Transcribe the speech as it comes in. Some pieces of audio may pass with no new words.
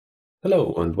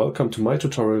Hello and welcome to my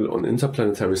tutorial on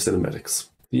Interplanetary Cinematics,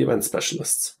 the event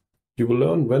specialists. You will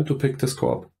learn when to pick this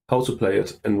corp, how to play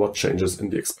it, and what changes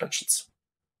in the expansions.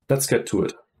 Let's get to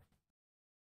it.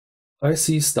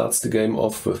 IC starts the game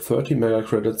off with 30 mega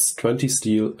credits, 20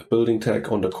 steel, a building tag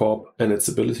on the corp, and its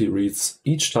ability reads,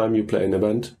 each time you play an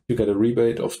event, you get a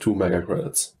rebate of 2 mega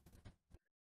credits.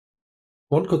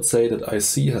 One could say that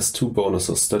IC has two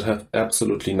bonuses that have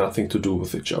absolutely nothing to do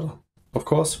with each other. Of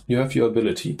course, you have your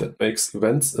ability that makes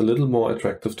events a little more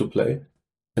attractive to play,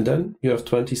 and then you have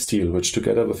 20 steel, which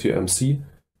together with your MC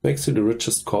makes you the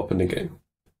richest corp in the game.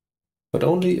 But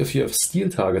only if you have steel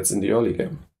targets in the early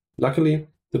game. Luckily,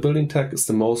 the building tag is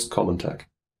the most common tag.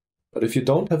 But if you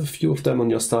don't have a few of them on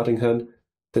your starting hand,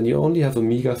 then you only have a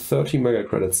meager 30 mega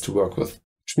credits to work with,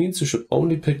 which means you should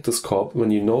only pick this corp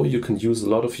when you know you can use a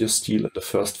lot of your steel in the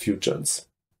first few gens.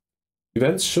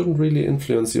 Events shouldn't really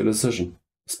influence your decision.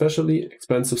 Especially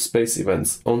expensive space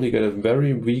events only get a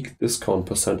very weak discount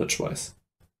percentage-wise.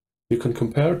 You can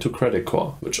compare it to Credit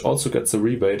Core, which also gets a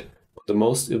rebate on the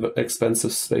most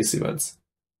expensive space events,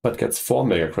 but gets 4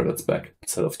 mega credits back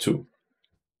instead of 2.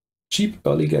 Cheap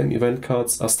early game event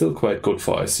cards are still quite good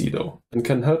for IC though, and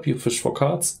can help you fish for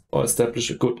cards or establish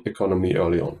a good economy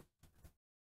early on.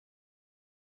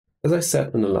 As I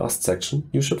said in the last section,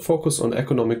 you should focus on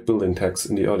economic building tags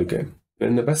in the early game,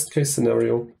 and in the best case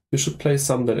scenario, you should play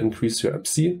some that increase your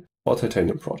MC or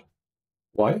titanium prod.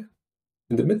 Why?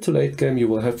 In the mid to late game you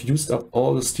will have used up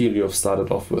all the steel you have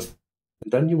started off with,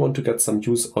 and then you want to get some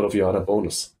use out of your other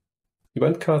bonus.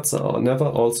 Event cards are never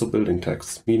also building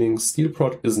tags, meaning steel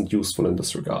prod isn't useful in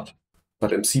this regard,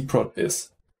 but MC prod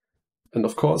is. And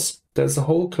of course, there's a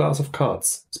whole class of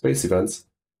cards, space events,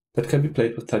 that can be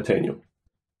played with titanium.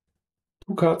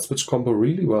 Two cards which combo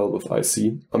really well with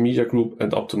IC are Media Group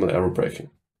and Optimal Arrow Braking.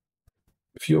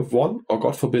 If you have one, or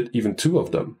God forbid even two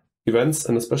of them, events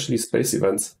and especially space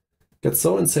events get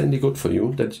so insanely good for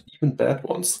you that even bad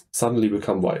ones suddenly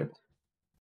become viable.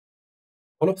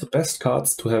 One of the best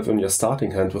cards to have in your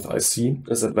starting hand with IC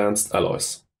is Advanced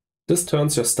Alloys. This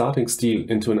turns your starting steel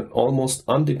into an almost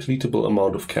undepletable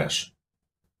amount of cash.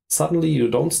 Suddenly you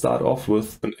don't start off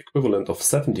with an equivalent of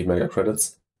 70 mega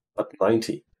credits, but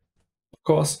 90. Of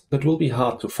course, that will be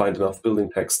hard to find enough building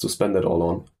tags to spend it all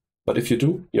on, but if you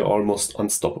do, you're almost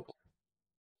unstoppable.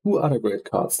 Two other great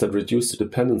cards that reduce the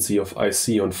dependency of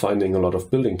IC on finding a lot of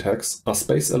building tags are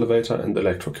Space Elevator and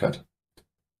Electrocat.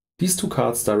 These two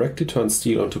cards directly turn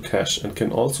steel onto cash and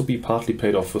can also be partly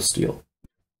paid off with steel.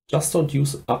 Just don't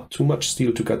use up too much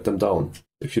steel to get them down,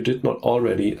 if you did not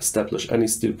already establish any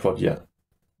steel prod yet,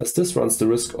 as this runs the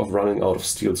risk of running out of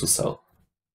steel to sell.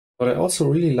 What I also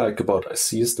really like about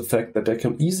IC is the fact that they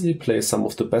can easily play some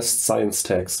of the best science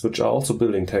tags, which are also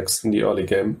building tags in the early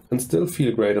game, and still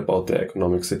feel great about their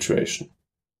economic situation.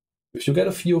 If you get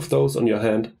a few of those on your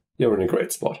hand, you're in a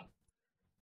great spot.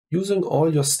 Using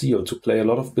all your steel to play a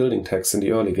lot of building tags in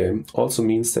the early game also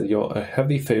means that you're a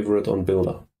heavy favorite on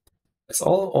Builder. As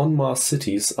all on-Mars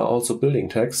cities are also building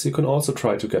tags, you can also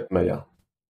try to get Mayor.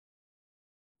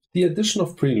 With the addition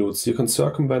of preludes, you can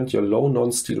circumvent your low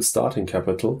non-steel starting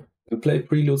capital and play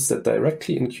preludes that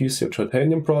directly increase your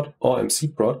titanium prod or MC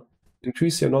prod,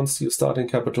 increase your non-steel starting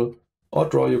capital, or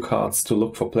draw your cards to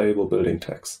look for playable building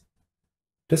tags.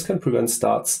 This can prevent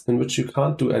starts in which you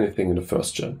can't do anything in the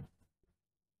first gen.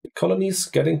 In colonies,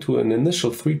 getting to an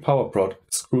initial 3 power prod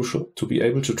is crucial to be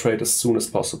able to trade as soon as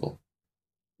possible.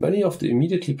 Many of the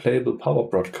immediately playable power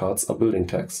prod cards are building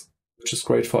tags, which is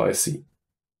great for IC.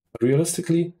 But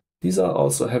realistically, these are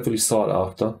also heavily sought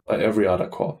after by every other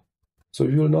corp, so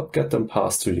you will not get them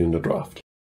passed to you in the draft.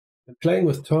 When playing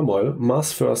with Turmoil,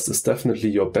 Mars First is definitely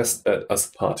your best bet as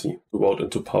a party to vote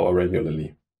into power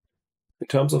regularly. In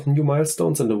terms of new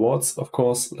milestones and awards, of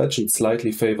course, Legend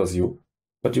slightly favors you,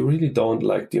 but you really don't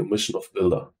like the omission of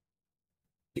Builder.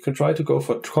 You can try to go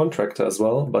for Contractor as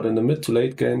well, but in the mid to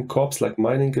late game, corps like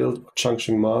Mining Guild or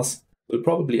Changqing Mars will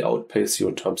probably outpace you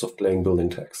in terms of playing building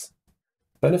tags.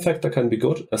 Benefactor can be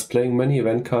good, as playing many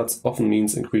event cards often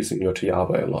means increasing your TR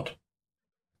by a lot.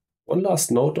 One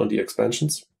last note on the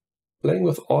expansions. Playing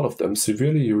with all of them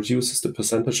severely reduces the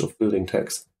percentage of building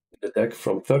tags in the deck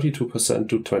from 32%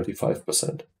 to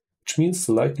 25%, which means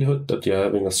the likelihood that you're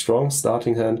having a strong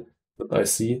starting hand with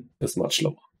IC is much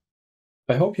lower.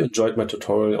 I hope you enjoyed my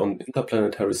tutorial on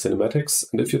Interplanetary Cinematics,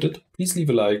 and if you did, please leave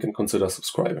a like and consider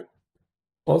subscribing.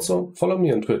 Also, follow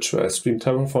me on Twitch where I stream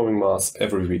Terraforming Mars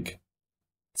every week.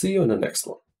 See you in the next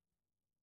one.